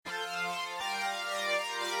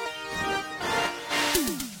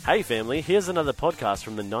Hey family, here's another podcast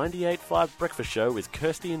from the 98.5 Breakfast Show with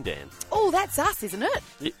Kirsty and Dan. Oh, that's us, isn't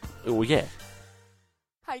it? Oh, yeah.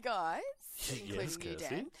 Hey guys, Yes, including you, Kirsty.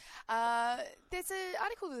 Dan. There's an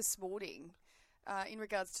article this morning in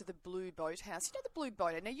regards to the Blue Boat House. You know the Blue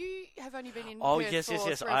Boat. Now you have only been in Perth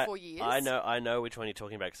for 3 or 4 years. I know which one you're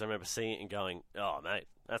talking about because I remember seeing it and going, "Oh, mate,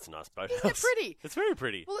 that's a nice boat Isn't house." it pretty? It's very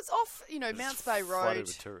pretty. Well, it's off, Mounts Bay Road. Flooded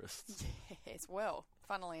with tourists. Yes, well,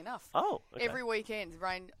 funnily enough. Oh, okay. Every weekend,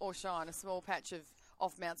 rain or shine, a small patch of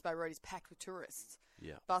off Mounts Bay Road is packed with tourists.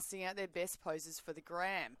 Yeah. Busting out their best poses for the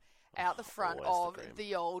gram out the front always of the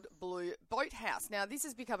the old Blue Boat House. Now, this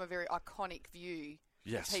has become a very iconic view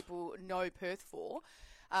Yes. that people know Perth for.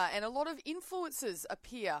 And a lot of influencers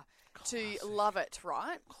appear to love it,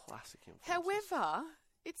 right? Classic influences. However,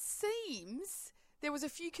 it seems there was a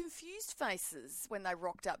few confused faces when they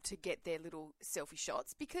rocked up to get their little selfie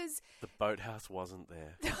shots because The boathouse wasn't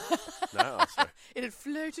there. No, oh, sorry. it had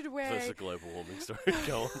floated away. That's a global warming story.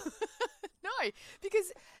 Go on. No,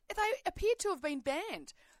 because they appeared to have been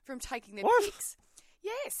banned from taking their What? pics.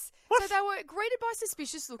 Yes. What? So they were greeted by a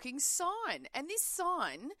suspicious-looking sign. And this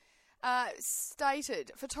sign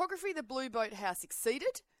stated, photography the Blue Boat House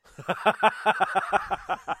exceeded.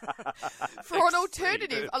 For an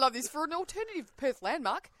alternative, I love this, for an alternative Perth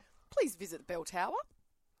landmark, please visit the Bell Tower.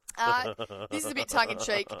 This is a bit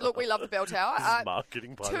tongue-in-cheek. Look, we love the Bell Tower. This is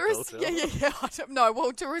marketing by Tourists, the Bell Tower. yeah. I don't know.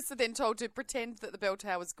 Well, tourists are then told to pretend that the Bell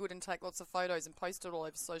Tower is good and take lots of photos and post it all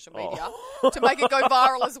over social media to make it go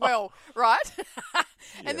viral as well, right?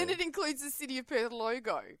 And then it includes the City of Perth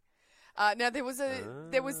logo. Now there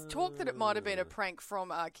was talk that it might have been a prank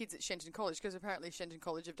from kids at Shenton College because apparently Shenton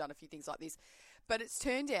College have done a few things like this. But it's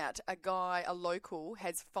turned out a local,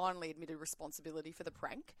 has finally admitted responsibility for the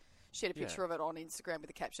prank. Shared a picture of it on Instagram with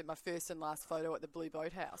the caption, "My first and last photo at the Blue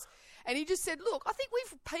Boat House." And he just said, "Look, I think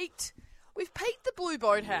we've peaked the Blue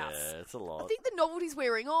Boat House. Yeah, it's a lot. I think the novelty's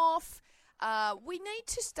wearing off. We need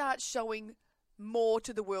to start showing more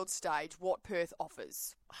to the world stage what Perth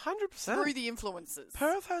offers 100%. through the influencers."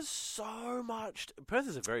 Perth has so much. Perth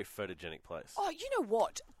is a very photogenic place. Oh, you know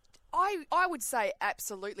what? I would say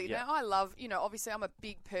absolutely. Yeah. Now, I love, obviously I'm a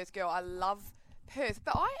big Perth girl. I love Perth.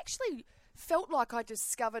 But I actually felt like I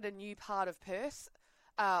discovered a new part of Perth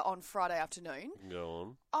on Friday afternoon. Go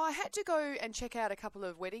on. I had to go and check out a couple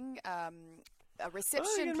of wedding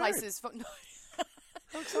reception you're places.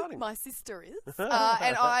 How exciting. My sister is. And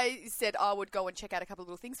I said I would go and check out a couple of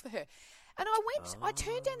little things for her. And I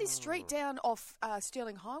turned down this street down off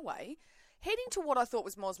Stirling Highway, heading to what I thought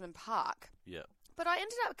was Mosman Park. Yeah. But I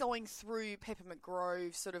ended up going through Peppermint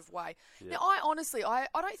Grove sort of way. Yeah. Now, I honestly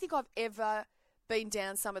don't think I've ever been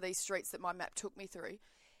down some of these streets that my map took me through.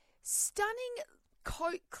 Stunning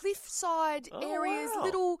cliffside areas, wow.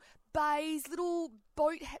 little bays, little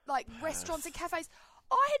boat restaurants and cafes.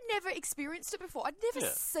 I had never experienced it before. I'd never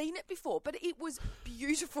seen it before, but it was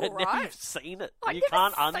beautiful, And right? now you've seen it. I'd You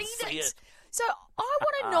never can't seen unsee it. So I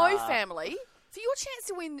want to know, family, for your chance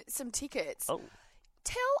to win some tickets. Oh.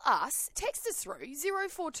 Tell us, text us through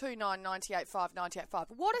 0429 985 985.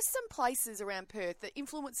 What are some places around Perth that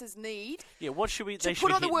influencers need Yeah, what should we... to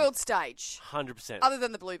put on the world stage? 100%. Other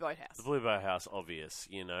than the Blue Boat House. The Blue Boat House, obvious,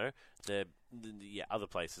 other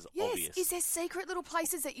places, Yes. obvious. Is there secret little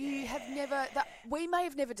places that you have never, that we may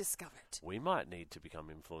have never discovered? We might need to become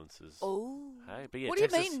influencers. Oh. Hey, but yeah, What do you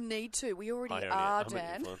text mean need to? We already us. are, I'm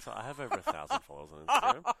Dan. an influencer. I have over 1,000 followers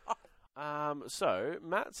on Instagram. So,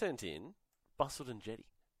 Matt sent in Bustled and Jetty,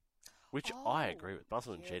 which I agree with.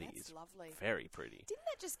 Bustled and Jetty that's is lovely. very pretty. Didn't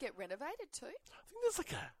that just get renovated too? I think there's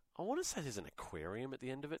I want to say there's an aquarium at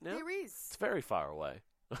the end of it now. There is. It's very far away.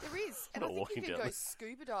 There is. And I Not think you walking can down go there.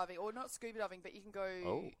 scuba diving, or not scuba diving, but you can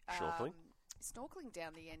go snorkeling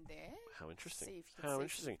down the end there. How interesting. See if you can How see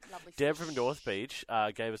interesting. some lovely Deb fish. from North Beach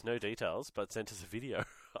gave us no details, but sent us a video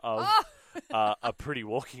of a pretty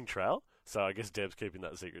walking trail. So I guess Deb's keeping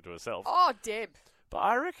that secret to herself. Oh, Deb. But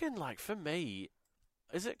I reckon, for me,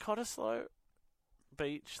 is it Cottesloe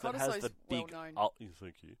Beach that has Cottesloe's the big... well-known. Oh,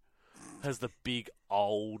 thank you. Has the big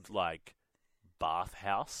old,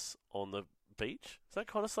 bathhouse on the beach? Is that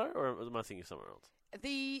Cottesloe, or am I thinking somewhere else?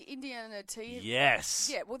 The Indiana Tea. Yes.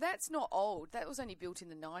 Yeah, well, that's not old. That was only built in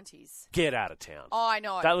the 90s. Get out of town. I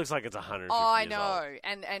know. That looks like it's 150 I years know. old.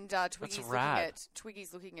 And Twiggy's rad.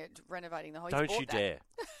 looking at renovating the whole. Don't you dare.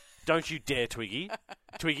 Don't you dare, Twiggy.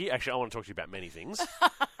 Twiggy, actually, I want to talk to you about many things.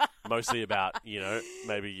 Mostly about,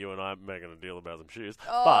 maybe you and I are making a deal about some shoes.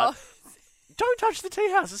 Oh. But don't touch the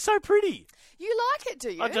tea house. It's so pretty. You like it,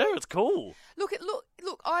 do you? I do. It's cool. Look.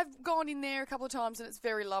 I've gone in there a couple of times, and it's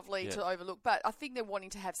very lovely to overlook. But I think they're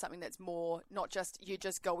wanting to have something that's more not just you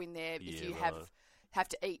just go in there if you have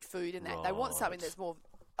to eat food and that. They want something that's more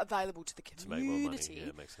available to the To make more money. community.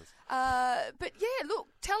 Yeah, makes sense. But yeah, look,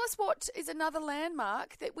 tell us what is another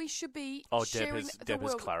landmark that we should be sharing the Deb has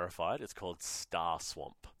world. clarified. It's called Star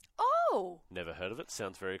Swamp. Oh, Never heard of it.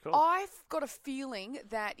 Sounds very cool. I've got a feeling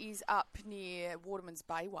that is up near Waterman's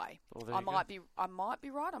Bay Way. Well, there I you go. might be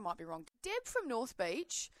right. I might be wrong. Deb from North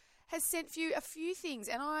Beach has sent you a few things,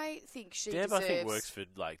 and I think she Deb, deserves. I think, works for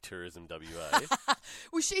like Tourism WA.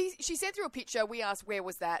 Well, she sent through a picture. We asked where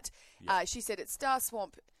was that. Yeah. She said it's Star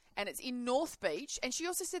Swamp, and it's in North Beach. And she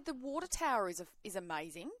also said the water tower is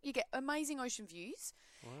amazing. You get amazing ocean views.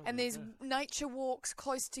 And there's nature walks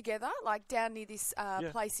close together, like down near this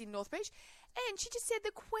place in North Beach. And she just said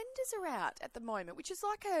the quendas are out at the moment, which is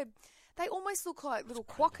like they almost look like little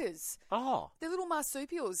quokkas. Oh, They're little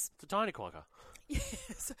marsupials. it's a tiny quokka.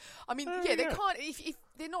 Yes. I mean, they're kind of, if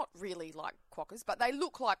they're not really like quokkas, but they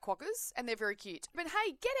look like quokkas and they're very cute. But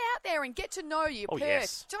hey, get out there and get to know you, Oh, Perth.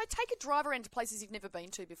 yes. So take a drive around to places you've never been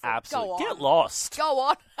to before. Absolutely. Go on. Get lost. Go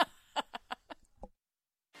on.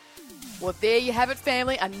 Well, there you have it,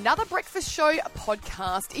 family. Another Breakfast Show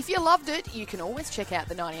podcast. If you loved it, you can always check out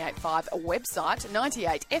the 98.5 website,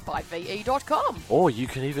 98five.com. Or you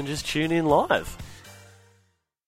can even just tune in live.